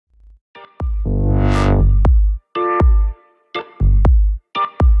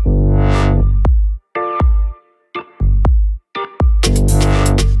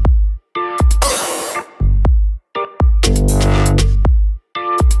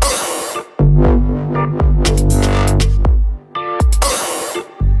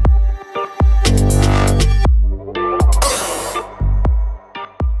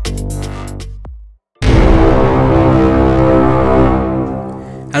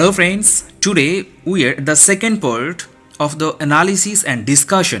Hello friends, today we are at the second part of the analysis and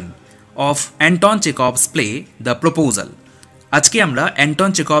discussion of Anton Chekhov's play The Proposal. আজকে আমরা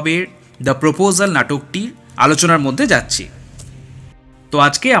Anton চেকভের the proposal নাটকটির আলোচনার মধ্যে যাচ্ছি। তো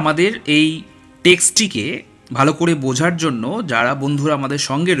আজকে আমাদের এই টেক্সটটিকে ভালো করে বোঝার জন্য যারা বন্ধুরা আমাদের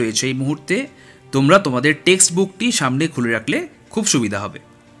সঙ্গে রয়েছে এই মুহূর্তে, তোমরা তোমাদের টেক্সট বুকটি সামনে খুলে রাখলে খুব সুবিধা হবে।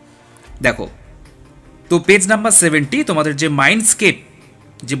 দেখো, তো পেজ নাম্বার 70 তোমাদের যে মাইন্ডস্কেপ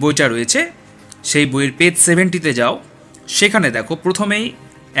যে বইটা রয়েছে সেই বইয়ের পেজ 70-তে যাও। সেখানে দেখো প্রথমেই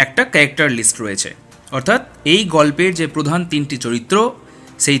একটা ক্যারেক্টার লিস্ট রয়েছে, অর্থাৎ এই গল্পের যে প্রধান তিনটি চরিত্র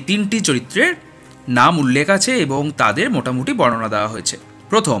সেই তিনটি চরিত্রের নাম উল্লেখ আছে এবং তাদের মোটামুটি বর্ণনা দেওয়া হয়েছে।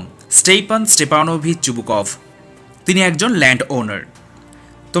 প্রথম, স্টেপান স্টেপানোভিচ চুবুকভ, তিনি একজন ল্যান্ড ওনার।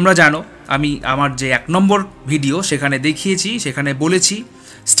 তোমরা জানো আমি আমার যে 1 নম্বর ভিডিও সেখানে দেখিয়েছি, সেখানে বলেছি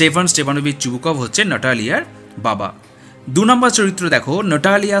স্টেপান স্টেপানোভিচ চুবুকভ হচ্ছে নাটালিয়ার বাবা। 2 নম্বর চরিত্র দেখো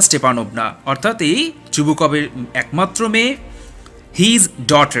নাটালিয়া স্টেপানোভনা, অর্থাৎ এই চুবুকভের একমাত্র মেয়ে, হিজ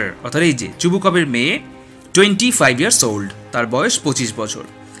ডটার, অর্থাৎ এই যে চুবুকভের মেয়ে 25 ইয়ার্স ওল্ড, তার বয়স 25 বছর।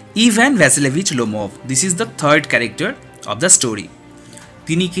 Ivan Vasilyevich Lomov, this is the third character of the story.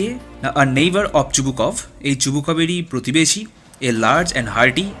 তিনি কে? আ নেইবার অফ চুবুকভ, এই চুবুকভেরই প্রতিবেশী। এ লার্জ অ্যান্ড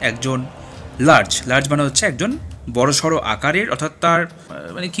হার্টি, একজন লার্জ মানে হচ্ছে একজন বড়সড় আকারের, অর্থাৎ তার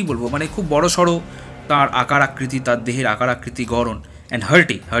মানে কি বলবো, মানে খুব বড়সড় তার আকার আকৃতি, তার দেহের আকার আকৃতি গড়ন। অ্যান্ড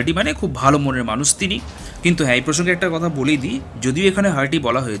হার্টি মানে খুব ভালো মনের মানুষ তিনি। কিন্তু হ্যাঁ, এই প্রসঙ্গে একটা কথা বলেই দিই, যদিও এখানে হার্টি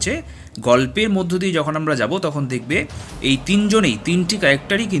বলা হয়েছে, গল্পের মধ্য দিয়ে যখন আমরা যাব তখন দেখবে এই তিনটি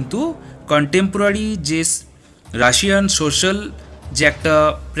ক্যারেক্টারই কিন্তু কন্টেম্পোরারি যে রাশিয়ান সোশ্যাল যে একটা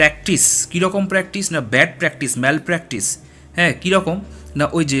প্র্যাকটিস, কীরকম প্র্যাকটিস না ব্যাড প্র্যাকটিস, ম্যাল প্র্যাকটিস, হ্যাঁ কীরকম না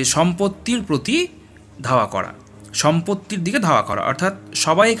ওই যে সম্পত্তির প্রতি ধাওয়া করা, সম্পত্তির দিকে ধাওয়া করা, অর্থাৎ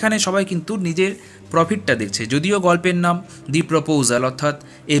সবাই কিন্তু নিজের প্রফিটটা দেখছে। যদিও গল্পের নাম দি প্রপোজাল, অর্থাৎ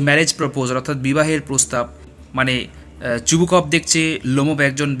এই ম্যারেজ প্রপোজাল, অর্থাৎ বিবাহের প্রস্তাব, মানে চুবুকভ দেখছে লোমভ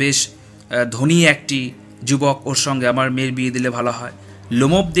একজন বেশ ধনী একটি যুবক, ওর সঙ্গে আমার মেয়ের বিয়ে দিলে ভালো হয়।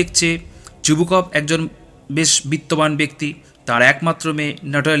 লোমভ দেখছে চুবুকভ একজন বেশ বিত্তবান ব্যক্তি, তার একমাত্র মেয়ে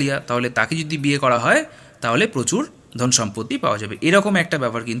নাটালিয়া, তাহলে তাকে যদি বিয়ে করা হয় তাহলে প্রচুর ধন সম্পত্তি পাওয়া যাবে, এরকম একটা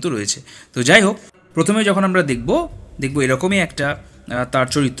ব্যাপার কিন্তু রয়েছে। তো যাই হোক, প্রথমে যখন আমরা দেখব এরকমই একটা তার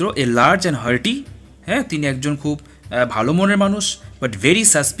চরিত্র, এ লার্জ অ্যান্ড হার্টি, হ্যাঁ তিনি একজন খুব ভালো মনের মানুষ, বাট ভেরি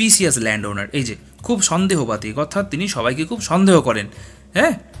সাসপিসিয়াস ল্যান্ড ওনার, এই যে খুব সন্দেহবাতিক, অর্থাৎ তিনি সবাইকে খুব সন্দেহ করেন।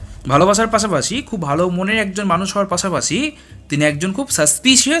 হ্যাঁ, ভালোবাসার পাশাপাশি খুব ভালো মনের একজন মানুষ হওয়ার পাশাপাশি তিনি একজন খুব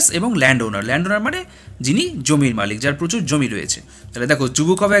সাসপিশিয়াস এবং ল্যান্ড ওনার মানে যিনি জমির মালিক, যার প্রচুর জমি রয়েছে। তাহলে দেখো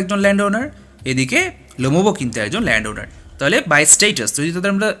চুবুকভ একজন ল্যান্ড ওনার, এদিকে লোমভও কিন্তু একজন ল্যান্ড ওনার। তাহলে বাই স্টেটাস, যদি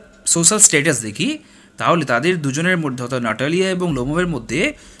তাদের আমরা সোশ্যাল স্টেটাস দেখি তাহলে তাদের দুজনের মধ্যে, অর্থাৎ নাটালিয়া এবং লোমভের মধ্যে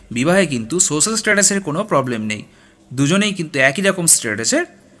বিবাহে কিন্তু সোশ্যাল স্ট্যাটাসের কোনো প্রবলেম নেই, দুজনেই কিন্তু একই রকম স্ট্যাটাসের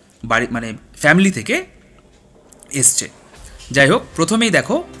বাড়ি মানে ফ্যামিলি থেকে এসছে। যাই হোক, প্রথমেই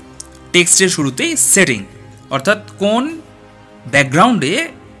দেখো টেক্সটের শুরুতেই সেটিং, অর্থাৎ কোন ব্যাকগ্রাউন্ডে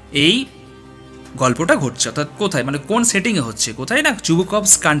এই গল্পটা ঘটছে, অর্থাৎ কোথায়, মানে কোন সেটিংয়ে হচ্ছে, কোথায় না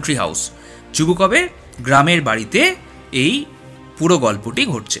চুবুকভস কান্ট্রি হাউস, চুবুকভের গ্রামের বাড়িতে এই পুরো গল্পটি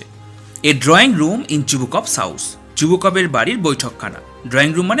ঘটছে। এ ড্রয়িং রুম ইন চুবুকভস হাউস, চুবুকভের বাড়ির বৈঠকখানা,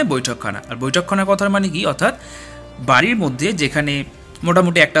 ড্রয়িং রুম মানে বৈঠকখানা, আর বৈঠকখানা কথার মানে কি, অর্থাৎ বাড়ির মধ্যে যেখানে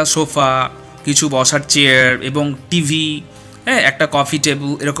মোটামুটি একটা সোফা, কিছু বসার চেয়ার এবং টিভি, হ্যাঁ একটা কফি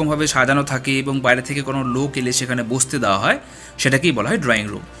টেবিল এরকমভাবে সাজানো থাকে এবং বাইরে থেকে কোনো লোক এলে সেখানে বসতে দেওয়া হয়, সেটাকেই বলা হয় ড্রয়িং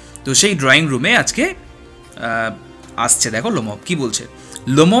রুম। তো সেই ড্রয়িং রুমে আজকে আসছে, দেখো লোমভ কি বলছে।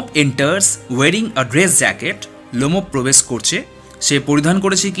 লোমভ এন্টার্স ওয়েরিং আ ড্রেস জ্যাকেট, লোমভ প্রবেশ করছে, সে পরিধান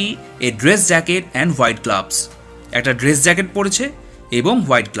করেছে কি এ dress jacket and white gloves, একটা ড্রেস জ্যাকেট পরেছে এবং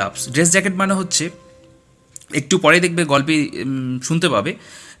হোয়াইট গ্লাভস। ড্রেস জ্যাকেট মানে হচ্ছে, একটু পরে দেখবে গল্পে শুনতে পাবে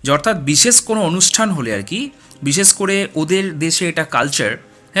যে অর্থাৎ বিশেষ কোনো অনুষ্ঠান হলে আর কি, বিশেষ করে ওদের দেশে এটা কালচার,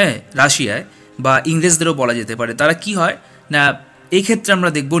 হ্যাঁ রাশিয়ায় বা ইংরেজদেরও বলা যেতে পারে, তারা কি হয় না এই ক্ষেত্রে আমরা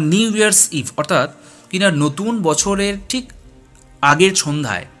দেখব নিউ ইয়ার্স ইভ, অর্থাৎ কিনা নতুন বছরের ঠিক আগের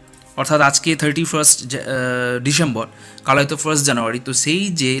সন্ধ্যায়, অর্থাৎ আজকে 31 ডিসেম্বর, কাল হয়তো 1 জানুয়ারি, তো সেই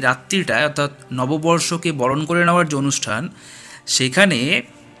যে রাত্রিটায় অর্থাৎ নববর্ষকে বরণ করে নেওয়ার যে অনুষ্ঠান, সেখানে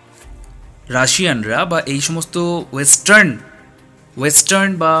রাশিয়ানরা বা এই সমস্ত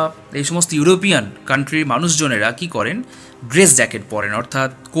ওয়েস্টার্ন বা এই সমস্ত ইউরোপিয়ান কান্ট্রির মানুষজনেরা কি করেন, ড্রেস জ্যাকেট পরেন,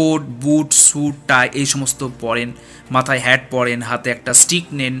 অর্থাৎ কোট বুট স্যুট টাই এই সমস্ত পরেন, মাথায় হ্যাট পরেন, হাতে একটা স্টিক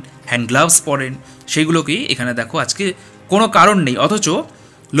নেন, হ্যান্ড গ্লাভস পরেন, সেগুলোকেই এখানে দেখো আজকে কোনো কারণ নেই, অথচ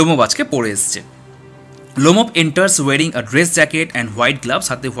লোমভ আজকে পরে এসছে। Lomov enters wiring a dress jacket and white gloves,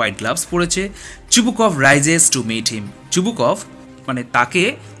 হাতে হোয়াইট গ্লাভস পরেছে। Chubukov rises to meet him, Chubukov মানে তাকে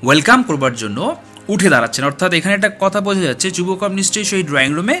ওয়েলকাম করবার জন্য উঠে দাঁড়াচ্ছেন, অর্থাৎ এখানে একটা কথা বোঝা যাচ্ছে চুবুকভ নিশ্চয়ই সেই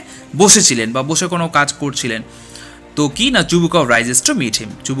ড্রয়িং রুমে বসেছিলেন বা বসে কোনো কাজ করছিলেন। তো কি না, Chubukov rises to meet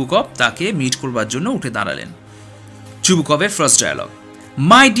him, Chubukov তাকে মিট করবার জন্য উঠে দাঁড়ালেন। চুবুকভের first dialogue,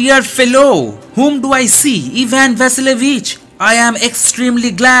 my dear fellow, whom do I C? Ivan Vasilyevich, I am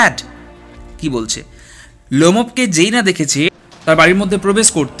extremely glad. কি বলছে? লোমভকে যেই না দেখেছে তার বাড়ির মধ্যে প্রবেশ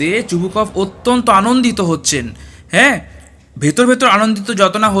করতে চুবুকভ অত্যন্ত আনন্দিত হচ্ছেন। হ্যাঁ, ভেতর ভেতর আনন্দিত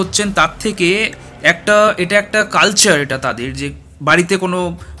যত না হচ্ছেন তার থেকে এটা একটা কালচার, এটা তাদের যে বাড়িতে কোনো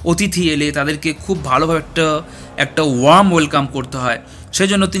অতিথি এলে তাদেরকে খুব ভালোভাবে একটা ওয়ার্ম ওয়েলকাম করতে হয়।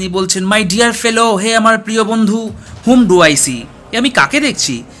 সেজন্য তিনি বলছেন, মাই ডিয়ার ফেলো, হে আমার প্রিয় বন্ধু, হুম ডু আই সি? আমি কাকে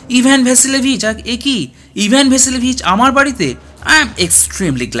দেখছি? Ivan Vasilyevich. এ কি, ইভান ভ্যাসিলেভিচ আমার বাড়িতে? আই এম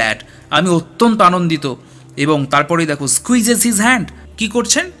এক্সট্রিমলি গ্ল্যাড, আমি অত্যন্ত আনন্দিত। এবং তারপরেই দেখো, স্কুইজেস হিজ হ্যান্ড, কি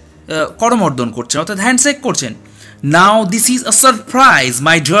করছেন? করমর্দন করছেন, অর্থাৎ হ্যান্ডশেক করছেন। নাও this is a surprise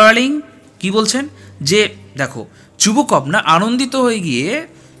my darling. কি বলছেন? যে দেখো, চুবুকভ না আনন্দিত হয়ে গিয়ে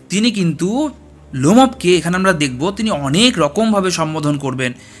তিনি কিন্তু লোমভকে, এখানে আমরা দেখব তিনি অনেক রকমভাবে সম্বোধন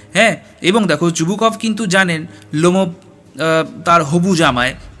করবেন। হ্যাঁ, এবং দেখো চুবুকভ কিন্তু জানেন লোমভ তার হবু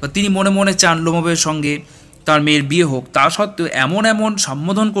জামায়, বা তিনি মনে মনে চান লোমভের সঙ্গে তার মেয়ের বিয়ে হোক, তা সত্ত্বেও এমন এমন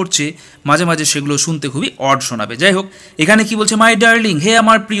সম্বোধন করছে মাঝে মাঝে সেগুলো শুনতে খুবই অড শোনাবে। যাই হোক, এখানে কি বলছে? মাই ডার্লিং, হে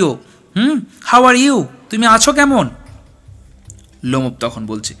আমার প্রিয়, হাউ আর ইউ? তুমি আছো কেমন? লোমভ তখন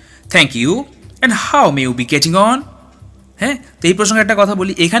বলছে, thank you, and how may you be getting on? হ্যাঁ, তো এই প্রসঙ্গে একটা কথা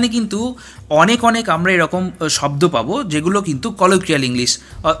বলি, এখানে কিন্তু অনেক আমরা এরকম শব্দ পাবো যেগুলো কিন্তু কলোকিয়াল ইংলিশ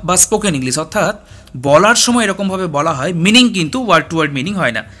বা স্পোকেন ইংলিশ, অর্থাৎ বলার সময় এরকমভাবে বলা হয়, মিনিং কিন্তু ওয়ার্ড টু ওয়ার্ড মিনিং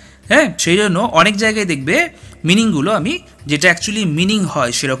হয় না। হ্যাঁ, সেই জন্য অনেক জায়গায় দেখবে মিনিংগুলো আমি যেটা অ্যাকচুয়ালি মিনিং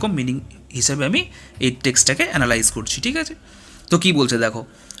হয় সেরকম মিনিং হিসেবে আমি এই টেক্সটটাকে অ্যানালাইজ করছি। ঠিক আছে, তো কি বলছে দেখো,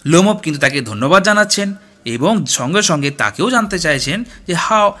 লোমভ কিন্তু তাকে ধন্যবাদ জানাচ্ছেন এবং সঙ্গে সঙ্গে তাকেও জানতে চাইছেন যে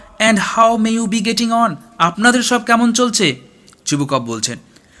how may you be getting on? আপনাদের সব কেমন চলছে? চুবুকভ বলছেন,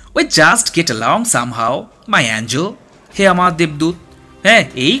 ওই জাস্ট গেট অ্যালং সামহাউ মাই অ্যাঞ্জেল, হে আমার দেবদূত। হ্যাঁ,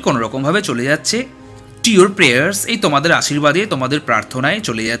 এই কোনো রকমভাবে চলে যাচ্ছে। টু ইউর প্রেয়ার্স, এই তোমাদের আশীর্বাদে, তোমাদের প্রার্থনায়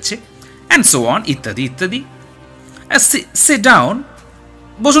চলে যাচ্ছে। অ্যান্ড সো অন, ইত্যাদি ইত্যাদি। সিট ডাউন,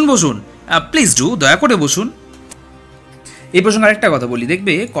 বসুন বসুন, প্লিজ ডু, দয়া করে বসুন। এই প্রসঙ্গে আরেকটা কথা বলি,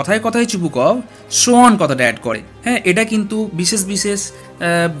 দেখবে কথায় কথায় চুবুকভ সো অন কথাটা অ্যাড করে। হ্যাঁ, এটা কিন্তু বিশেষ বিশেষ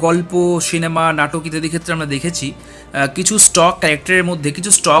গল্প, সিনেমা, নাটক ইত্যাদি ক্ষেত্রে আমরা দেখেছি কিছু স্টক ক্যারেক্টারের মধ্যে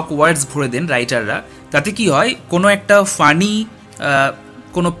কিছু স্টক ওয়ার্ডস ভরে দেন রাইটাররা। তাতে কি হয়, কোনো একটা ফানি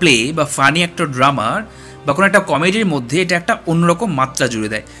কোনো প্লে বা ফানি একটা ড্রামার বা কোনো একটা কমেডির মধ্যে এটা একটা অন্যরকম মাত্রা জুড়ে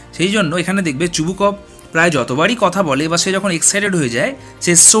দেয়। সেই জন্য এখানে দেখবে চুবুকভ প্রায় যতবারই কথা বলে বা সে যখন এক্সাইটেড হয়ে যায়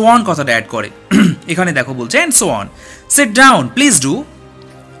সে সো অন কথাটা অ্যাড করে। এখানে দেখো বলছে, and so on, sit down, please do,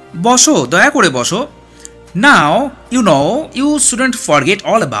 বসো, দয়া করে বসো। Now you know you shouldn't forget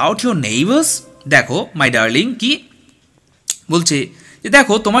all about your neighbours. দেখো মাই ডার্লিং, কি বলছে যে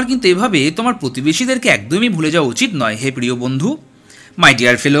দেখো, তোমার কিন্তু এভাবে তোমার প্রতিবেশীদেরকে একদমই ভুলে যাওয়া উচিত নয় হে প্রিয় বন্ধু। মাই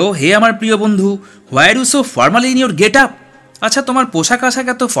ডিয়ার ফেলো, হে আমার প্রিয় বন্ধু, why are you so formal in your get up? আচ্ছা, তোমার পোশাক আশাক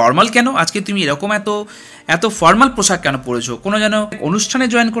এত ফর্মাল কেন? আজকে তুমি এরকম এত ফর্মাল পোশাক কেন পরেছো? কোনো যেন অনুষ্ঠানে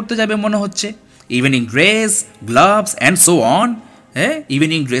জয়েন করতে যাবে মনে হচ্ছে। Evening dress, gloves and so on. হ্যাঁ,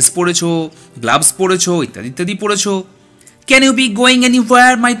 ইভিনিং ড্রেস পরেছো, গ্লাভস পরেছো, ইত্যাদি ইত্যাদি পরেছো। Can you be going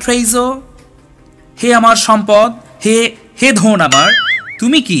anywhere my treasure? হে আমার সম্পদ, হে হে ধন আমার,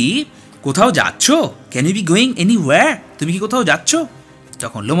 তুমি কি কোথাও যাচ্ছ? Can you be going anywhere? তুমি কি কোথাও যাচ্ছ?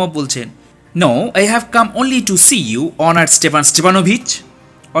 তখন লোমভ বলছেন, no, I have come only two C you honour Stepan Stepanovich.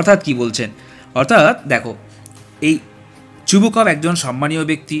 অর্থাৎ কি বলছেন? অর্থাৎ দেখো, এই চুবুকভ একজন সম্মানীয়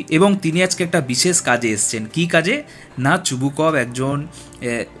ব্যক্তি এবং তিনি আজকে একটা বিশেষ কাজে এসছেন। কি কাজে? না, চুবুকভ একজন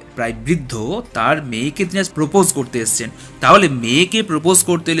প্রায় বৃদ্ধ, তার মেয়েকে তিনি আজ প্রপোজ করতে এসছেন। তাহলে মেয়েকে প্রপোজ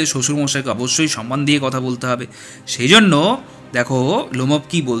করতে এলে শ্বশুরমশাইকে অবশ্যই সম্মান দিয়ে কথা বলতে হবে। সেই জন্য দেখো লোমভ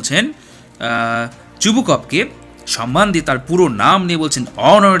কি বলছেন, চুবুকভকে সম্মান দিয়ে তার পুরো নাম নিয়ে বলছেন,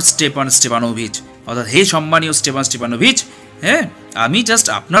 অনার্ড স্টেপান স্টেপানোভিচ, অর্থাৎ হে সম্মানীয় স্টেপান স্টেপানোভিচ, হ্যাঁ, আমি জাস্ট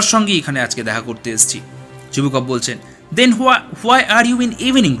আপনার সঙ্গে এখানে আজকে দেখা করতে এসেছি। চুবুকভ বলছেন, then why are you in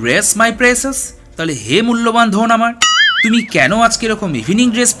evening dress my process? তাহলে হে মূল্যবান ধন আমার, তুমি কেন আজকে এরকম ইভিনিং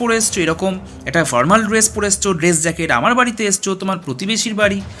ড্রেস পরে এসছো, এরকম একটা ফর্মাল ড্রেস পরে এসছো, ড্রেস জ্যাকেট? আমার বাড়িতে এসছো, তোমার প্রতিবেশীর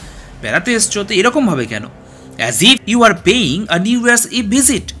বাড়ি বেড়াতে এসছো, তো এরকমভাবে কেন? As if you R paying a new years eve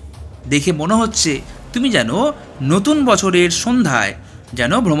visit. দেখে মনে হচ্ছে তুমি যেন নতুন বছরের সন্ধ্যায়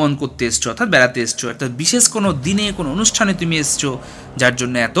যেন ভ্রমণ করতে এসছো, অর্থাৎ বেড়াতে এসছো, অর্থাৎ বিশেষ কোনো দিনে কোনো অনুষ্ঠানে তুমি এসছো যার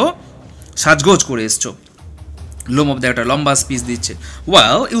জন্য এত সাজগোজ করে এসছো। লোমভ একটা লম্বা স্পিচ দিচ্ছে।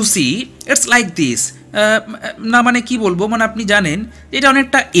 Will you C, it's like this. না মানে কি বলবো, মানে আপনি জানেন এটা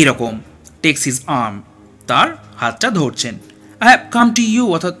অনেকটা এরকম। টেক্স হিজ আর্ম, তার হাতটা ধরছেন। I have come to you,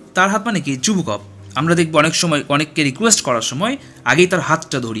 অর্থাৎ তার হাত মানে কি? চুবুকভ। আমরা দেখব অনেক সময় অনেককে রিকোয়েস্ট করার সময় আগেই তার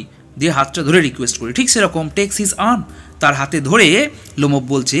হাতটা ধরি, দিয়ে হাতটা ধরে রিকোয়েস্ট করি, ঠিক সেরকম টেক্স হিজ আর্ম, তার হাতে ধরে লোমব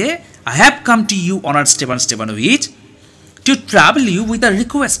বলছে I have come to you honour Stepan Stepanovich to travel you with a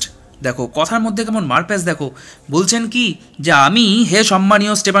request. দেখো কথার মধ্যে কেমন মারপ্যাচ, দেখো বলছেন কি যে আমি হে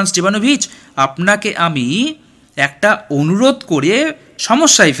সম্মানীয় স্টেপান স্টেপানোভিচ, আপনাকে আমি একটা অনুরোধ করে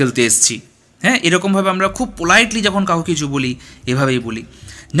সমস্যায় ফেলতে এসেছি। হ্যাঁ, এরকমভাবে আমরা খুব পোলাইটলি যখন কাউকে কিছু বলি এভাবেই বলি।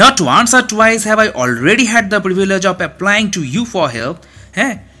 Not once R twice have I already had the privilege of applying to you for help.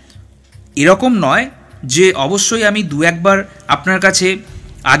 হ্যাঁ, এরকম নয় যে অবশ্যই আমি দু একবার আপনার কাছে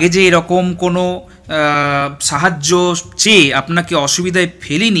আগে যে এরকম কোনো সাহায্য চেয়ে আপনাকে অসুবিধায়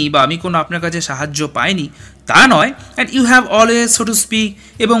ফেলিনি বা আমি কোনো আপনার কাছে সাহায্য পাইনি, তা নয়। And you have always so to speak,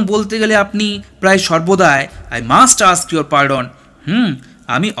 এবং বলতে গেলে আপনি প্রায় সর্বদাই I must ask your pardon.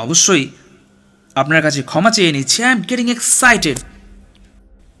 আমি অবশ্যই আপনার কাছে ক্ষমা চেয়ে নিচ্ছি। I am getting excited.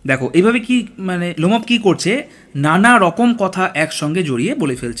 দেখো এইভাবে কি মানে লোমব কি করছে, নানা রকম কথা একসঙ্গে জড়িয়ে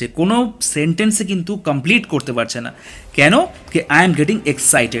বলে ফেলছে, কোনো সেন্টেন্সে কিন্তু কমপ্লিট করতে পারছে না। কেন? কি আই এম গেটিং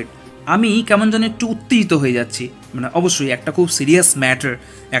এক্সাইটেড, আমি কেমন যেন একটু উত্তেজিত হয়ে যাচ্ছি। মানে অবশ্যই একটা খুব সিরিয়াস ম্যাটার,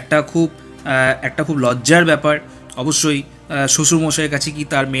 একটা খুব লজ্জার ব্যাপার। অবশ্যই শ্বশুরমশাইয়ের কাছে কি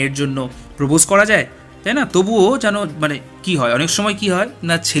তার মেয়ের জন্য প্রপোজ করা যায়, তাই না? তবুও যেন মানে কি হয়, অনেক সময় কি হয়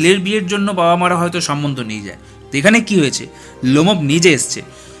না, ছেলের বিয়ের জন্য বাবা মারা হয়তো সম্বন্ধ নিয়ে যায়। তো এখানে কি হয়েছে, লোমব নিজে এসছে,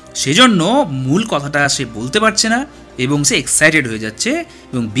 সেজন্য মূল কথাটা সে বলতে পারছে না এবং সে এক্সাইটেড হয়ে যাচ্ছে।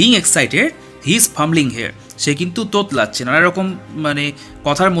 এবং being excited he is ফাম্বলিং hair, সে কিন্তু তোতলাচ্ছে নানা রকম, মানে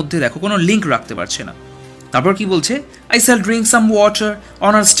কথার মধ্যে দেখো কোনো লিঙ্ক রাখতে পারছে না। তারপর কি বলছে, I shall drink some water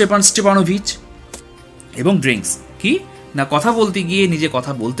honour Stepan Stepanovich. এবং ড্রিঙ্কস কি না, কথা বলতে গিয়ে নিজে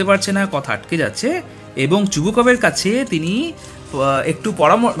কথা বলতে পারছে না, কথা আটকে যাচ্ছে, এবং চুবুকভের কাছে তিনি একটু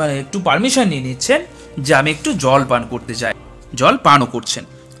একটু পারমিশন নিয়ে নিচ্ছেন যে আমি একটু জল পান করতে চাই। জল পানও করছেন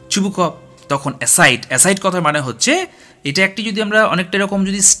চুবুকভ। তখন অ্যাসাইড কথার মানে হচ্ছে, এটা একটি যদি আমরা অনেকটা এরকম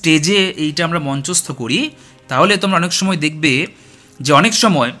যদি স্টেজে এইটা আমরা মঞ্চস্থ করি, তাহলে তোমরা অনেক সময় দেখবে যে অনেক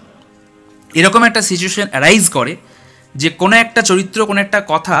সময় এরকম একটা সিচুয়েশন অ্যারাইজ করে যে কোনো একটা চরিত্র কোনো একটা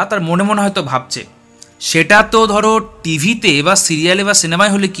কথা তার মনে মনে হয়তো ভাবছে। সেটা তো ধরো টিভিতে বা সিরিয়ালে বা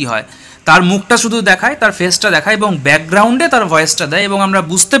সিনেমায় হলে কি হয়, তার মুখটা শুধু দেখায়, তার ফেসটা দেখায় এবং ব্যাকগ্রাউন্ডে তার ভয়েসটা দেয়, এবং আমরা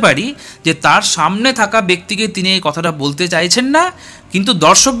বুঝতে পারি যে তার সামনে থাকা ব্যক্তিকে তিনি এই কথাটা বলতে চাইছেন না, কিন্তু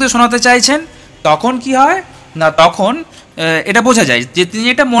দর্শকদের শোনাতে চাইছেন। তখন কি হয় না, তখন এটা বোঝা যায় যে তিনি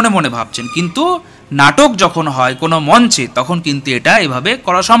এটা মনে মনে ভাবছেন। কিন্তু নাটক যখন হয় কোনো মঞ্চে, তখন কিন্তু এটা এভাবে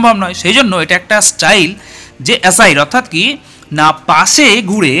করা সম্ভব নয়। সেই জন্য এটা একটা স্টাইল যে অ্যাসাইড, অর্থাৎ কি না পাশে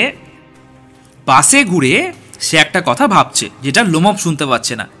ঘুরে সে একটা কথা ভাবছে যেটা লোমব শুনতে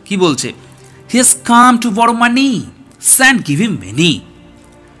পাচ্ছে না। কি বলছে, হি হ্যাজ কাম টু বড় মানি স্যান্ড গিভ হিম মেনি।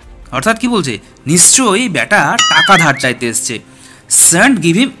 অর্থাৎ কি বলছে, নিশ্চয়ই বেটা টাকা ধার চাইতে এসছে। স্যান্ড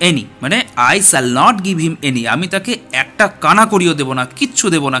গিভ হিম এনি মানে I shall not give him any, আমি তাকে একটা কানা করিও দেবো না, কিচ্ছু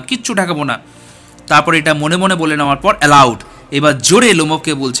দেবো না, কিচ্ছু ঠেকাবো না। তারপর এটা মনে মনে বলে নেওয়ার পর অ্যালাউড, এবার জোরে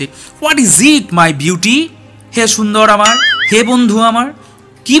লোমবকে বলছে, what is it my beauty, হে সুন্দর আমার, হে বন্ধু আমার,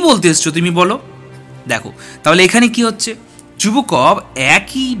 কি বলতে এসছো তুমি বলো। দেখো তাহলে এখানে কি হচ্ছে, চুবুকভ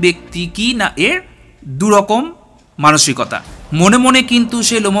একই ব্যক্তি কি না এর দুরকম মানসিকতা। মনে মনে কিন্তু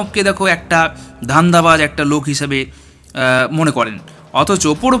সে লোমবকে দেখো একটা ধান্দাবাজ একটা লোক হিসাবে মনে করেন, অথচ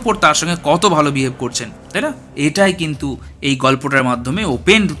ওপর তার সঙ্গে কত ভালো বিহেভ করছেন, তাই না? এটাই কিন্তু এই গল্পটার মাধ্যমে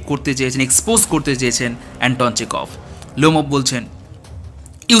ওপেন করতে চেয়েছেন, এক্সপোজ করতে চেয়েছেন অ্যান্টন চেখভ। লোমব বলছেন,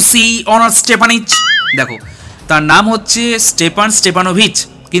 ইউ সি অনার স্টেপানিচ, দেখো তার নাম হচ্ছে স্টেপান স্টেপানোভিচ,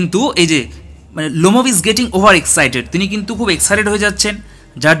 কিন্তু এই যে মানে লোমব ইজ গেটিং ওভার এক্সাইটেড, তিনি কিন্তু খুব এক্সাইটেড হয়ে যাচ্ছেন,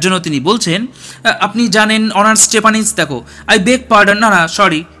 যার জন্য তিনি বলছেন, আপনি জানেন অনার স্টেপানিচ, দেখো আই বেগ পার্ডন, না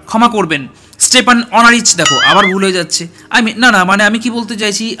সরি ক্ষমা করবেন, স্টেপান অনারিচ, দেখো আবার ভুল হয়ে যাচ্ছে, মানে আমি কি বলতে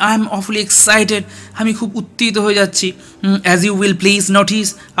চাইছি, আই এম অফলি এক্সাইটেড, আমি খুব উত্তেজিত হয়ে যাচ্ছি। As you will please notice,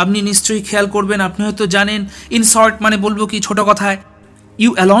 আপনি নিশ্চয়ই খেয়াল করবেন, আপনি হয়তো জানেন। ইন শর্ট মানে বলবো কি ছোটো কথায়,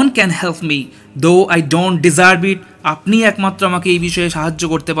 you alone can help me though I don't deserve ইট, আপনি একমাত্র আমাকে এই বিষয়ে সাহায্য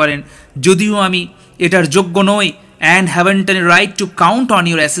করতে পারেন, যদিও আমি এটার যোগ্য নই। And haven't any right to count on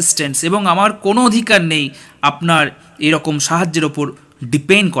your assistance, এবং আমার কোনো অধিকার নেই আপনার এরকম সাহায্যের ওপর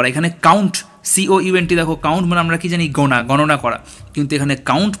ডিপেন্ড করা। এখানে কাউন্ট COUNT, দেখো কাউন্ট মানে আমরা কি জানি গণনা করা, কিন্তু এখানে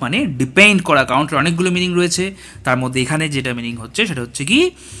কাউন্ট মানে ডিপেন্ড করা। কাউন্টের অনেকগুলো মিনিং রয়েছে, তার মধ্যে এখানে যেটা মিনিং হচ্ছে সেটা হচ্ছে কি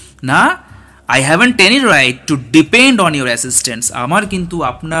না, I haven't any right to depend on your assistance, আমার কিন্তু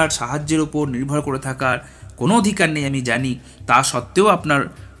আপনার সাহায্যের ওপর নির্ভর করে থাকার কোনো অধিকার নেই, আমি জানি। তা সত্ত্বেও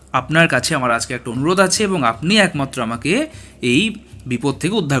আপনার কাছে আমার আজকে একটা অনুরোধ আছে, এবং আপনি একমাত্র আমাকে এই বিপদ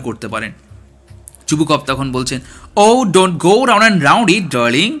থেকে উদ্ধার করতে পারেন। চুবুকভ তখন বলছেন, ও don't go round and round it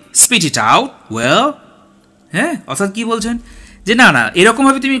darling, স্পিট it out well. হ্যাঁ, অর্থাৎ কি বলছেন যে না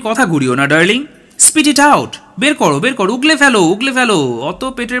এরকমভাবে তুমি কথা ঘুরিও না ডার্লিং, স্পিট ইট আউট, বের করো, উগলে ফেলো, অত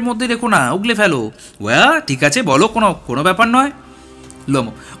পেটের মধ্যে রেখো না, উগলে ফেলো। ওয়া, ঠিক আছে, বলো, কোনো ব্যাপার নয়।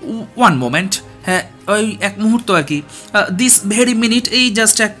 লোমো, ওয়ান মোমেন্ট, হ্যাঁ ওই এক মুহূর্ত আর কি, দিস ভেরি মিনিট, এই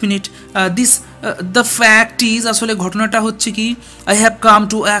জাস্ট এক minute, this the fact is, আসলে ঘটনাটা হচ্ছে কি, I have come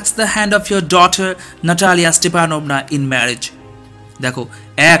to অ্যাক্স the hand of your daughter Natalia Stepanovna in marriage. দেখো,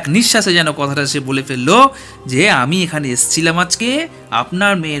 এক নিঃশ্বাসে যেন কথাটা সে বলে ফেললো যে আমি এখানে এসেছিলাম আজকে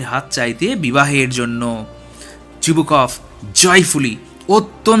আপনার মেয়ের হাত চাইতে বিবাহের জন্য। চিবুকভ জয়ফুলি,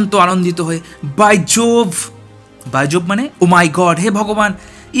 অত্যন্ত আনন্দিত হয়ে, বাই জোভ মানে ও মাই গড, হে ভগবান,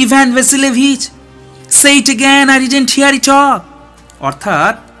 Ivan Vasilyevich, say it again, I didn't here it all.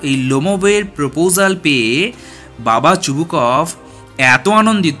 অর্থাৎ এই লোমোভের প্রপোজাল পেয়ে বাবা চিবুকভ এত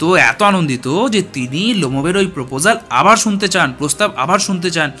আনন্দিত যে তিনি লোমোভের ওই প্রপোজাল আবার শুনতে চান, প্রস্তাব আবার শুনতে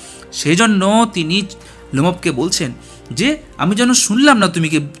চান। সেজন্য তিনি লোমোভকে বলছেন যে আমি যেন শুনলাম না,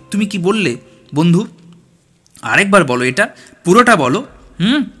 তুমি কি বললে বন্ধু, আরেকবার বলো, এটা পুরোটা বলো।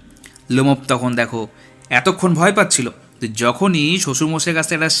 লোমোভ তখন দেখো এতক্ষণ ভয় পাচ্ছিল, যখনই শ্বশুরমশাইয়ের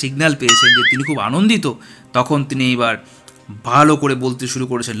কাছে একটা সিগন্যাল পেয়েছেন যে তিনি খুব আনন্দিত, তখন তিনি এবার ভালো করে বলতে শুরু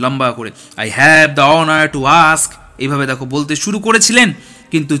করেছেন, লম্বা করে, I have the honour to ask, এইভাবে দেখো বলতে শুরু করেছিলেন।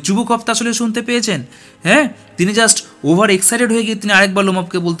 কিন্তু চিবুকভ তা আসলে শুনতে পেয়েছেন, হ্যাঁ, তিনি জাস্ট ওভার এক্সাইটেড হয়ে গিয়ে তিনি আরেকবার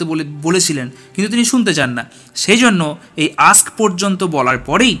লোমোভকে বলেছিলেন, কিন্তু তিনি শুনতে চান না। সেই জন্য এই আস্ক পর্যন্ত বলার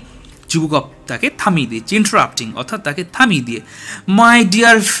পরেই চিবুকভ তাকে থামিয়ে দিয়েছে, ইন্টারাপ্টিং, অর্থাৎ তাকে থামিয়ে দিয়ে, মাই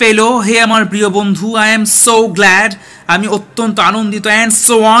ডিয়ার ফেলো, হে আমার প্রিয় বন্ধু, আই এম সো গ্ল্যাড, আমি অত্যন্ত আনন্দিত, and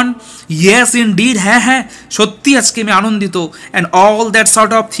so on, yes indeed, হ্যাঁ সত্যি আজকে আমি আনন্দিত, and all that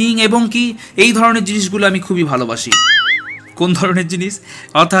sort of thing, এবং কি এই ধরনের জিনিসগুলো আমি খুবই ভালোবাসি। কোন ধরনের জিনিস?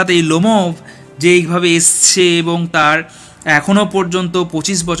 অর্থাৎ এই লোমোভ যে এইভাবে এসছে এবং তার এখনও পর্যন্ত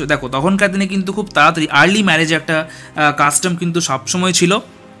 25 বছর, দেখো তখনকার দিনে কিন্তু খুব তাড়াতাড়ি আর্লি ম্যারেজ একটা কাস্টম কিন্তু সবসময় ছিল,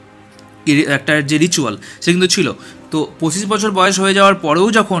 একটা যে রিচুয়াল সে কিন্তু ছিল। তো 25 বছর বয়স হয়ে যাওয়ার পরেও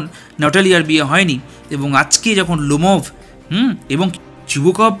যখন নাটালিয়ার বিয়ে হয়নি, এবং আজকে যখন লোমোভ এবং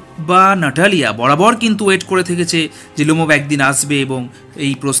চিবুকভ বা নাটালিয়া বরাবর কিন্তু ওয়েট করে থেকেছে যে লোমোভ একদিন আসবে এবং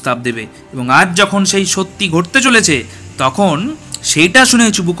এই প্রস্তাব দেবে, এবং আজ যখন সেই সত্যি ঘটতে চলেছে, তখন সেইটা শুনে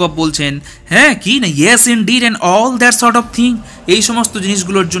চিবুকভ বলছেন, হ্যাঁ কি না, yes indeed and all that sort of thing, এই সমস্ত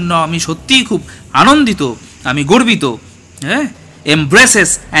জিনিসগুলোর জন্য আমি সত্যিই খুব আনন্দিত, আমি গর্বিত। হ্যাঁ, এমব্রেসেস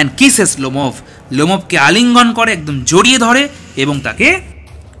অ্যান্ড কিসেস লোমোভ, লোমোভকে আলিঙ্গন করে, একদম জড়িয়ে ধরে এবং তাকে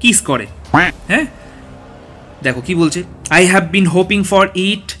কিস করে। হ্যাঁ, দেখো কি বলছে, I have been hoping for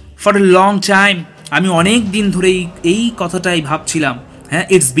it for a long time, আমি অনেক দিন ধরেই এই কথাটাই ভাবছিলাম। হ্যাঁ,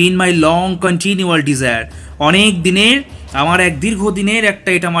 it's been my long continual desire, অনেক দিনের, আমার এক দীর্ঘদিনের একটা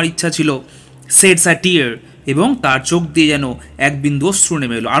এটা আমার ইচ্ছা ছিল। সেডস আ টিয়ার, এবং তার চোখ দিয়ে যেন এক বিন্দু অশ্রু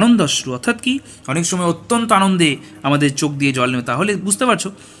নেমে এলো, আনন্দাশ্রু। অর্থাৎ কি, অনেক সময় অত্যন্ত আনন্দে আমাদের চোখ দিয়ে জল নেমে, তাহলে বুঝতে পারছো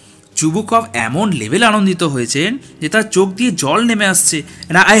চিবুকভ এমন লেভেল আনন্দিত হয়েছেন যে তার চোখ দিয়ে জল নেমে আসছে।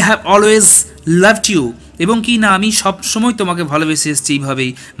 না, I have always loved you, এবং কি না, আমি সবসময় তোমাকে ভালোবেসে এসেছি এইভাবেই,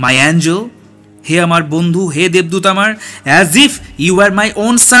 মাই অ্যাঞ্জেল, হে আমার বন্ধু, হে দেবদূত আমার, as if you R my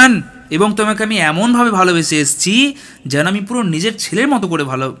own সান, এবং তোমাকে আমি এমনভাবে ভালোবেসে এসেছি যেন আমি পুরো নিজের ছেলের মতো করে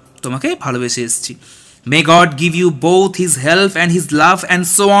তোমাকে ভালোবেসে এসেছি। May God give you both his help and his love and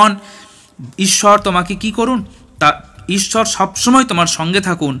so on, ঈশ্বর তোমাকে কি করুন, তা ঈশ্বর সবসময় তোমার সঙ্গে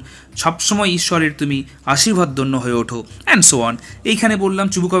থাকুন, সবসময় ঈশ্বরের তুমি আশীর্বাদ ধন্য হয়ে ওঠো, অ্যান্ড সো অন। এইখানে বললাম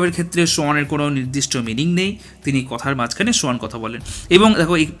চিবুকভের ক্ষেত্রে সো অনের কোনো নির্দিষ্ট মিনিং নেই, তিনি কথার মাঝখানে সো অন কথা বলেন। এবং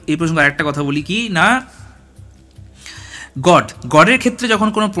দেখো এই প্রসঙ্গে আরেকটা কথা বলি কি না, গডের ক্ষেত্রে যখন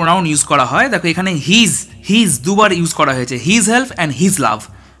কোনো প্রোনাউন ইউজ করা হয়, দেখো এখানে হিজ দুবার ইউজ করা হয়েছে, his help and his love.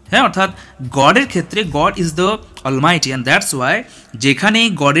 হ্যাঁ, অর্থাৎ গডের ক্ষেত্রে god is the Almighty, and that's why যেখানেই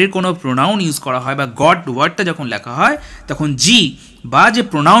গডের কোনো প্রোনাউন ইউজ করা হয় বা গড ওয়ার্ডটা যখন লেখা হয়, তখন জি বা যে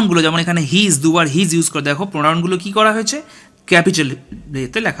প্রোনাউনগুলো, যেমন এখানে হিজ দুবার হিজ ইউজ করে, দেখো প্রোনাউনগুলো কী করা হয়েছে,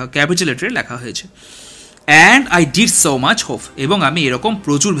 ক্যাপিটালেটে লেখা হয়েছে। And I did so much hope, এবং আমি এরকম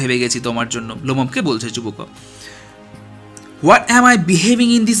প্রচুর ভেবে গেছি তোমার জন্য, লোমোভকে বলছে চিবুকভ। What am I behaving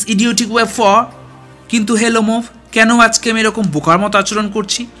in this idiotic way for, কিন্তু হে লোমোভ, কেন আজকে আমি এরকম বোকার মতো আচরণ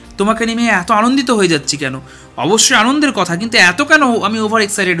করছি, তোমাকে নিয়ে এত আনন্দিত হয়ে যাচ্ছি কেন? অবশ্যই আনন্দের কথা, কিন্তু এত কেন আমি ওভার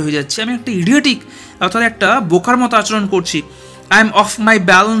এক্সাইটেড হয়ে যাচ্ছি, আমি একটা ইডিওটিক অর্থাৎ একটা বোকার মতো আচরণ করছি। I am of my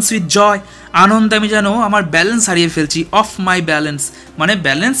balance with joy, আনন্দে আমি যেন আমার ব্যালেন্স হারিয়ে ফেলছি। অফ মাই ব্যালেন্স মানে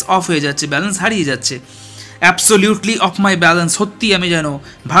ব্যালেন্স অফ হয়ে যাচ্ছে, ব্যালেন্স হারিয়ে যাচ্ছে। অ্যাবসলিউটলি অফ মাই ব্যালেন্স, সত্যি আমি যেন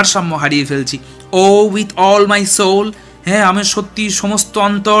ভারসাম্য হারিয়ে ফেলছি। ও উইথ অল মাই সোল, হ্যাঁ আমি সত্যি সমস্ত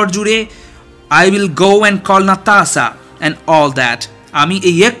অন্তর জুড়ে, I will go and call Natasha and all that, আমি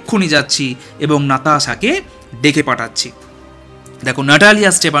এই এক্ষুনি যাচ্ছি এবং নাতাশাকে ডেকে পাঠাচ্ছি। দেখো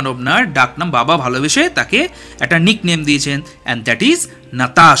নাটালিয়া স্টেপানোভনার ডাকনাম বাবা ভালোবেসে তাকে একটা নিক নেম দিয়েছেন, অ্যান্ড দ্যাট ইজ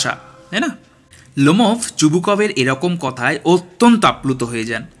নাতাশা, তাই না? লোমভ চুবুকভের এরকম কথায় অত্যন্ত আপ্লুত হয়ে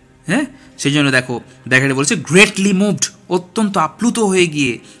যান। হ্যাঁ, সেই জন্য দেখাটা বলছে গ্রেটলি মুভড, অত্যন্ত আপ্লুত হয়ে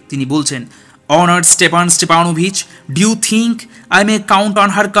গিয়ে তিনি বলছেন, honoured Stepan Stepanovich, do you think I may count on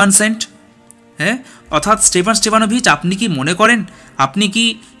her consent? হ্যাঁ, অর্থাৎ স্টেপান স্টেপানোভিচ, আপনি কি মনে করেন, আপনি কি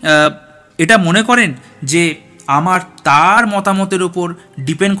এটা মনে করেন যে আমার তার মতামতের ওপর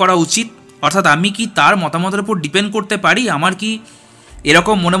ডিপেন্ড করা উচিত? অর্থাৎ আমি কি তার মতামতের ওপর ডিপেন্ড করতে পারি? আমার কি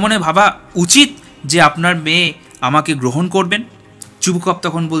এরকম মনে মনে ভাবা উচিত যে আপনার মেয়ে আমাকে গ্রহণ করবেন? চুবুকভ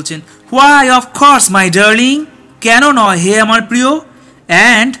তখন বলছেন, হোয়াই অফকোর্স মাই ডার্লিং, কেন নয় হে আমার প্রিয়,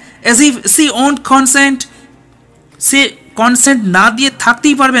 and as if C won't consent, say consent না দিয়ে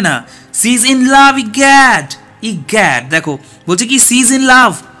থাকতেই পারবে না। সি ইজ ইন লাভ, ইগ্যাড, দেখো বলছে কি সি ইজ ইন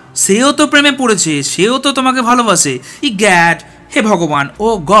লাভ, সেও তো প্রেমে পড়েছে, সেও তো তোমাকে ভালোবাসে, ইগ্যাড, হে ভগবান, ও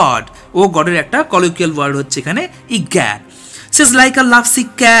গড, ও গডের একটা কলিকুয়াল ওয়ার্ড হচ্ছে এখানে ইগ্যাড। C is like a love sick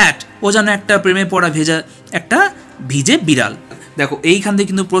cat, ও যেন একটা প্রেমে পড়া একটা ভিজে বিড়াল। দেখো এইখান থেকে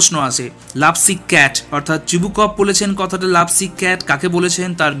কিন্তু প্রশ্ন আসে, লাভ সিক ক্যাট, অর্থাৎ চুবুকভ বলেছেন কথাটা লাভ সিক ক্যাট কাকে বলেছেন?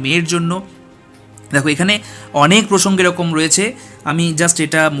 তার মেয়ের জন্য। দেখো এখানে অনেক প্রসঙ্গ এরকম রয়েছে, আমি জাস্ট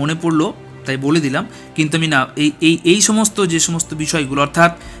এটা মনে পড়লো তাই বলে দিলাম, কিন্তু আমি না এই সমস্ত যে সমস্ত বিষয়গুলো,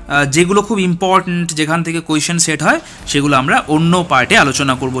 অর্থাৎ যেগুলো খুব ইম্পর্ট্যান্ট, যেখান থেকে কোয়েশ্চেন সেট হয়, সেগুলো আমরা অন্য পার্টে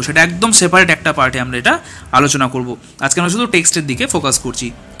আলোচনা করব, সেটা একদম সেপারেট একটা পার্টে আমরা এটা আলোচনা করব। আজকে আমরা শুধু টেক্সটের দিকে ফোকাস করছি,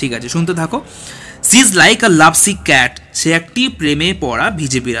 ঠিক আছে? শুনতে থাকো। C is like a love sick cat, সে একটি প্রেমে পড়া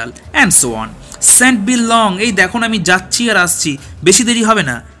ভিজে বিড়াল, and so on, Saint B long, এই দেখুন আমি যাচ্ছি আর আসছি, বেশি দেরি হবে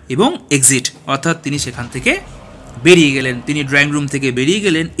না, এবং এক্সিট, অর্থাৎ তিনি সেখান থেকে বেরিয়ে গেলেন, তিনি ড্রয়িং রুম থেকে বেরিয়ে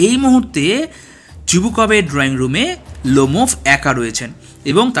গেলেন। এই মুহূর্তে চুবুকভের ড্রয়িং রুমে লোমভ একা রয়েছেন,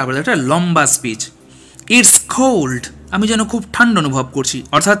 এবং তারপরে একটা লম্বা স্পিচ। ইটস কোল্ড, আমি যেন খুব ঠান্ডা অনুভব করছি,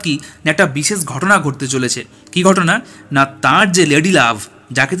 অর্থাৎ কি একটা বিশেষ ঘটনা ঘটতে চলেছে। কি ঘটনা না, তার যে লেডি লাভ,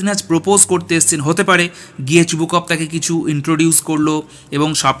 যাকে তিনি আজ প্রপোজ করতে এসেছেন, হতে পারে গিয়ে চুবুকভ তাকে কিছু ইন্ট্রোডিউস করলো, এবং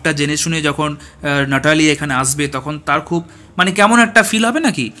সবটা জেনে শুনে যখন নাটালিয়া এখানে আসবে, তখন তার খুব মানে কেমন একটা ফিল হবে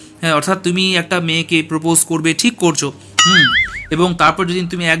নাকি? হ্যাঁ, অর্থাৎ তুমি একটা মেয়েকে প্রপোজ করবে, ঠিক করছো, এবং তারপর যদি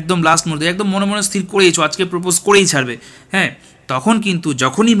তুমি একদম লাস্ট মুহূর্তে একদম মনে মনে স্থির করেইছো আজকে প্রপোজ করেই ছাড়বে, হ্যাঁ, তখন কিন্তু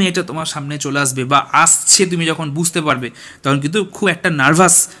যখনই মেয়েটা তোমার সামনে চলে আসবে বা আসছে, তুমি যখন বুঝতে পারবে, তখন কিন্তু খুব একটা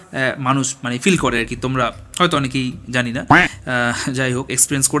নার্ভাস মানুষ মানে ফিল করে আর কি। তোমরা হয়তো অনেকেই জানি না, যাই হোক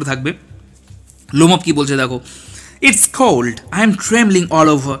এক্সপিরিয়েন্স করে থাকবে। লোমভ কি বলছে দেখো, it's cold, I am trembling all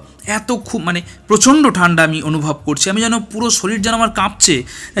over, এত খুব মানে প্রচণ্ড ঠান্ডা আমি অনুভব করছি, আমি যেন পুরো শরীর যেন আমার কাঁপছে,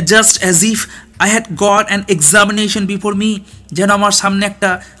 just as if I had got an examination before me, যেন আমার সামনে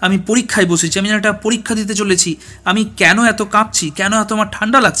আমি পরীক্ষায় বসেছি, আমি যেন একটা পরীক্ষা দিতে চলেছি, আমি কেন এত কাঁপছি, কেন এত আমার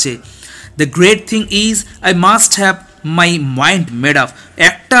ঠান্ডা লাগছে? The great thing is I must have my mind made up,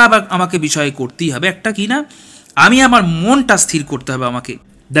 একটা আবার আমাকে বিষয় করতেই হবে, একটা কি না, আমি আমার মনটা স্থির করতে হবে আমাকে।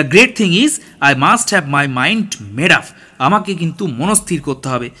 The great thing is I must have my mind made up, আমাকে কিন্তু মনস্থির করতে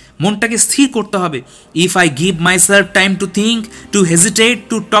হবে, মনটাকে স্থির করতে হবে। If I give my self time to think, two hesitate,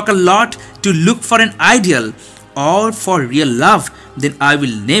 to talk a lot, to look for an ideal or for real love, then I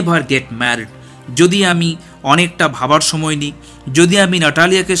will never get married. যদি আমি অনেকটা ভাবার সময় নিই, যদি আমি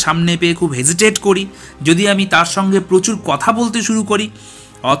নাটালিয়াকে সামনে পেয়ে খুব হেজিটেট করি, যদি আমি তার সঙ্গে প্রচুর কথা বলতে শুরু করি,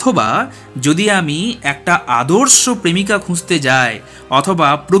 অথবা যদি আমি একটা আদর্শ প্রেমিকা খুঁজতে যাই, অথবা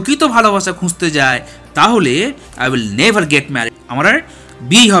প্রকৃত ভালোবাসা খুঁজতে যাই, তাহলে I will never get married, আমার আর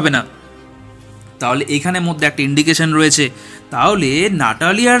বিয়ে হবে না। তাহলে এখানের মধ্যে একটা ইন্ডিকেশন রয়েছে, তাহলে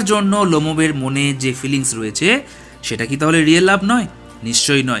নাটালিয়ার জন্য লোমভের মনে যে ফিলিংস রয়েছে, সেটা কি তাহলে রিয়েল লাভ নয়?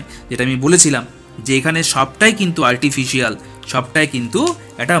 নিশ্চয়ই নয়। যেটা আমি বলেছিলাম যে এখানে সবটাই কিন্তু আর্টিফিশিয়াল, সবটাই কিন্তু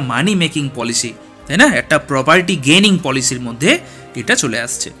একটা মানি মেকিং পলিসি, তাই না? একটা প্রপার্টি গেইনিং পলিসির মধ্যে এটা চলে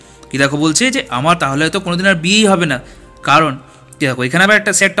আসছে। কি দেখো বলছে যে আমার তাহলে হয়তো কোনোদিন আর বিয়েই হবে না, কারণ দেখো এখানে আবার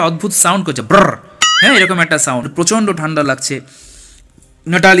একটা অদ্ভুত সাউন্ড করছে, ব্রর, হ্যাঁ, এরকম একটা সাউন্ড, প্রচণ্ড ঠান্ডা লাগছে।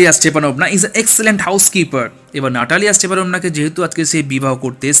 Natalia Stepanovna is an excellent housekeeper. এবার নাটালিয়া স্টেপানোভনাকে যেহেতু আজকে সে বিবাহ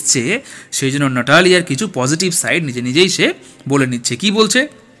করতে এসছে, সেই জন্য নাটালিয়ার কিছু পজিটিভ সাইড নিজেই সে বলে নিচ্ছে। কি বলছে?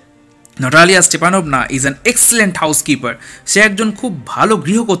 Natalia Stepanovna is an excellent housekeeper, সে একজন খুব ভালো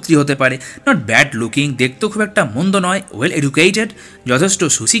গৃহকর্ত্রী হতে পারে, নট ব্যাড লুকিং, দেখতেও খুব একটা মন্দ নয়, ওয়েল এডুকেটেড, যথেষ্ট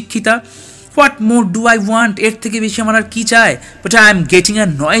সুশিক্ষিতা। What more do I want, এর থেকে বেশি আমার আর কী চাই? But I am getting a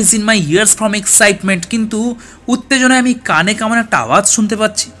noise in my years from excitement, কিন্তু উত্তেজনায় আমি কানে কেমন একটা আওয়াজ শুনতে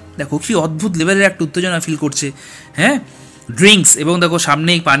পাচ্ছি। দেখো কি অদ্ভুত লেভেলের একটা উত্তেজনা ফিল করছে, হ্যাঁ। ড্রিঙ্কস, এবং দেখো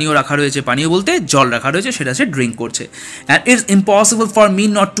সামনেই পানীয় রাখা রয়েছে, পানীয় বলতে জল রাখা রয়েছে, সেটা সে ড্রিঙ্ক করছে। And it's impossible for me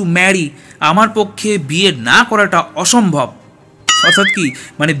not to marry, আমার পক্ষে বিয়ে না করাটা অসম্ভব, অর্থাৎ কি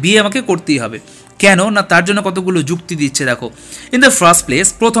মানে বিয়ে আমাকে করতেই হবে। কেন না তার জন্য কতগুলো যুক্তি দিচ্ছে দেখো। ইন দ্য ফার্স্ট প্লেস,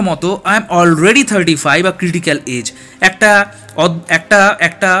 প্রথমত I am already 35, a critical age, একটা একটা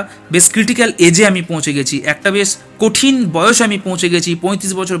একটা বেশ ক্রিটিক্যাল এজে আমি পৌঁছে গেছি, একটা বেশ কঠিন বয়সে আমি পৌঁছে গেছি,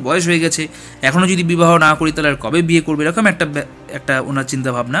 35 বছর বয়স হয়ে গেছে, এখনও যদি বিবাহ না করি তাহলে আর কবে বিয়ে করবে, এরকম একটা ওনার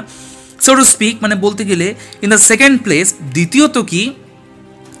চিন্তাভাবনা। সো টু স্পিক, মানে বলতে গেলে ইন দ্য সেকেন্ড প্লেস, দ্বিতীয়ত কি,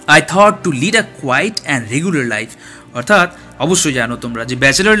 I thought to lead a quite and regular life, অর্থাৎ অবশ্যই জানো তোমরা যে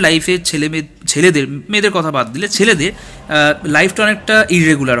ব্যাচেলর লাইফে ছেলেদের, মেয়েদের কথা বাদ দিলে ছেলেদের লাইফটা অনেকটা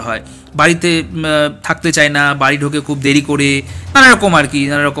ইররেগুলার হয়, বাড়িতে থাকতে চায় না, বাড়ি ঢোকে খুব দেরি করে, নানা রকম আর কি,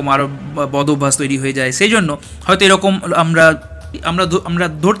 নানা রকম আরও বদ অভ্যাস তৈরি হয়ে যায়। সেই জন্য হয়তো এরকম আমরা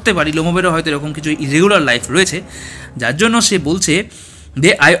ধরতে পারি লোমবেরও হয়তো এরকম কিছু ইরেগুলার লাইফ রয়েছে, যার জন্য সে বলছে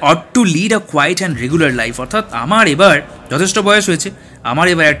যে I ought to lead a quite and regular life, অর্থাৎ আমার এবার যথেষ্ট বয়স হয়েছে, আমার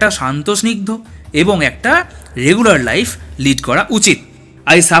এবার একটা শান্ত স্নিগ্ধ এবং একটা রেগুলার লাইফ লিড করা উচিত।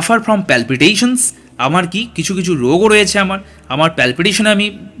 আই সাফার ফ্রম প্যালপিটেশনস, আমার কি কিছু কিছু রোগও রয়েছে, আমার প্যালপিটেশনে আমি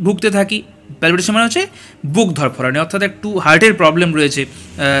ভুগতে থাকি। প্যালপিটেশন মানে হচ্ছে বুক ধরফরানি, অর্থাৎ একটু হার্টের প্রবলেম রয়েছে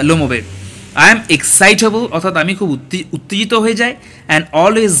লোমবের। আই এম এক্সাইটেবল, অর্থাৎ আমি খুব উত্তেজিত হয়ে যাই, অ্যান্ড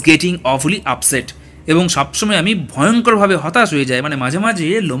অলওয়েজ গেটিং অফলি আপসেট, এবং সবসময় আমি ভয়ঙ্করভাবে হতাশ হয়ে যাই, মানে মাঝে মাঝে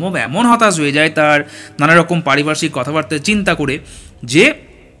লোমব এমন হতাশ হয়ে যায় তার নানা রকম পারিপার্শ্বিক কথাবার্তা চিন্তা করে যে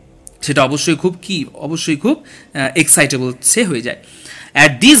সেটা অবশ্যই খুব এক্সাইটেবল সে হয়ে যায়।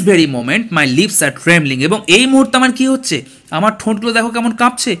 At this very moment my lips R trembling, এবং এই মুহূর্তে আমার কী হচ্ছে, আমার ঠোঁটগুলো দেখো কেমন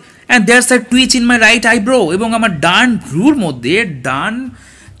কাঁপছে। And there's a Twitch in my right eyebrow, এবং আমার ডান ভ্রুর মধ্যে, ডান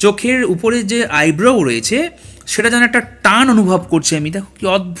চোখের উপরে যে আইব্রো রয়েছে সেটা যেন একটা টান অনুভব করছে আমি। দেখো কি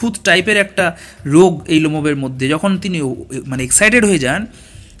অদ্ভুত টাইপের একটা রোগ এই লোমবের মধ্যে। যখন তিনি মানে এক্সাইটেড হয়ে যান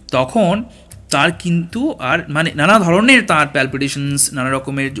তখন তার কিন্তু আর মানে নানা ধরনের তার প্যালপিটেশনস, নানা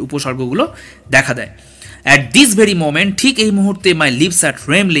রকমের উপসর্গগুলো দেখা দেয়। অ্যাট দিস ভেরি মোমেন্ট, ঠিক এই মুহূর্তে, মাই lips R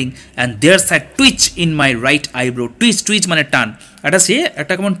trembling and there's a Twitch in my right eyebrow. Twitch মানে টান,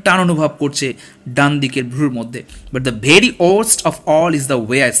 একটা কেমন টান অনুভব করছে ডান দিকের ভ্রুর মধ্যে। But the very worst of all is the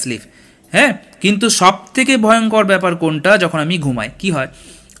way I sleep. হ্যাঁ, কিন্তু সব থেকে ভয়ঙ্কর ব্যাপার কোনটা, যখন আমি ঘুমাই কি হয়,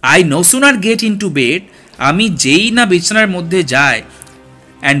 I no sooner get in to bed, আমি যেই না বিছানার মধ্যে যাই,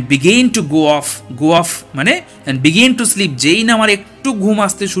 and begin to go of মানে অ্যান্ড বিগেইন টু স্লিপ, যেই না আমার একটু ঘুম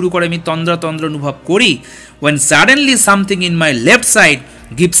আসতে শুরু করে, আমি তন্দ্রা অনুভব করি, when suddenly something in my left side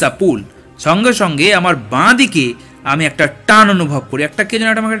gives আ পুল, সঙ্গে সঙ্গে আমার বাঁ দিকে আমি একটা টান অনুভব করি, একটা কে যেন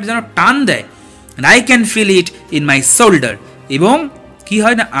আমাকে যেন টান দেয়, and I can feel it in my shoulder, এবং কি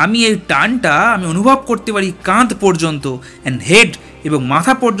হয় না আমি এই টানটা আমি অনুভব করতে পারি কাঁধ পর্যন্ত, অ্যান্ড হেড এবং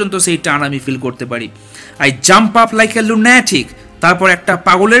মাথা পর্যন্ত সেই টান আমি ফিল করতে পারি। I jump up like a লুন্যাটিক, তারপর একটা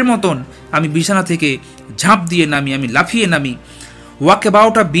পাগলের মতন আমি বিছানা থেকে ঝাঁপ দিয়ে আমি লাফিয়ে নামি। ওয়াক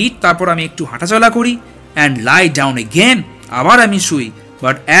অ্যাবাউট আ বিট, তারপর আমি একটু হাঁটাচলা করি, অ্যান্ড লাই ডাউন এগেন, আবার আমি শুই।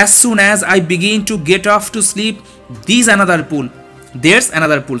 But as soon as I begin to get of to sleep there's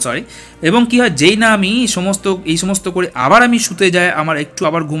another পুল, এবং কি হয়, যেই না আমি এই সমস্ত করে আবার আমি শুতে যাই, আমার একটু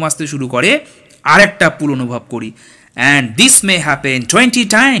আবার ঘুম আসতে শুরু করে, আর একটা পুল অনুভব করি। And this may happen 20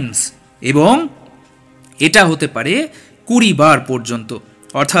 Times, এবং এটা হতে পারে 20 বার পর্যন্ত।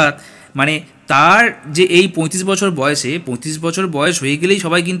 অর্থাৎ মানে তার যে এই 35 বছর বয়স হয়ে গেলেই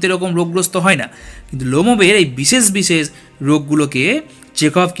সবাই কিন্তু এরকম রোগগ্রস্ত হয় না, কিন্তু লোমবের এই বিশেষ রোগগুলোকে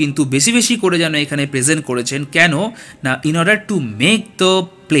চেকভ কিন্তু বেশি করে যেন এখানে প্রেজেন্ট করেছেন। কেন না, in order to make the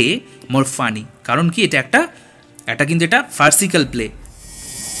play more funny, কারণ কি এটা কিন্তু এটা ফার্সিক্যাল প্লে।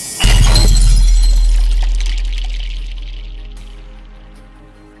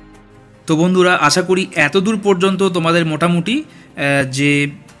 তো বন্ধুরা, আশা করি এতদূর পর্যন্ত তোমাদের মোটামুটি যে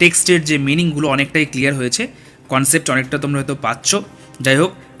টেক্সটের যে মিনিংগুলো অনেকটাই ক্লিয়ার হয়েছে, কনসেপ্ট অনেকটা তোমরা হয়তো পাচ্ছ। যাই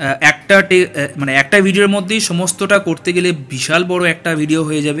হোক, একটা ভিডিওর মধ্যেই সমস্তটা করতে গেলে বিশাল বড় একটা ভিডিও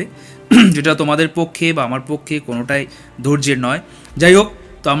হয়ে যাবে, যেটা তোমাদের পক্ষে বা আমার পক্ষে কোনোটাই ধৈর্যের নয়। যাই হোক,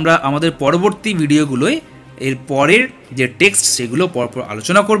 তো আমরা আমাদের পরবর্তী ভিডিওগুলোয় এর পরের যে টেক্সট সেগুলো পরপর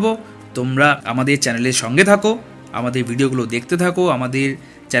আলোচনা করব। তোমরা আমাদের চ্যানেলের সঙ্গে থাকো, আমাদের ভিডিওগুলো দেখতে থাকো। আমাদের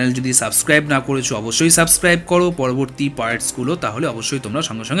চ্যানেল যদি সাবস্ক্রাইব না করেছো অবশ্যই সাবস্ক্রাইব করো পরবর্তী পার্টসগুলো, তাহলে অবশ্যই তোমরা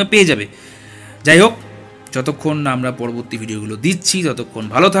সঙ্গে পেয়ে যাবে। যাই হোক, যতক্ষণ আমরা পরবর্তী ভিডিওগুলো দিচ্ছি ততক্ষণ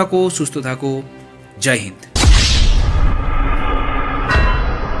ভালো থাকো, সুস্থ থাকো। জয় হিন্দ।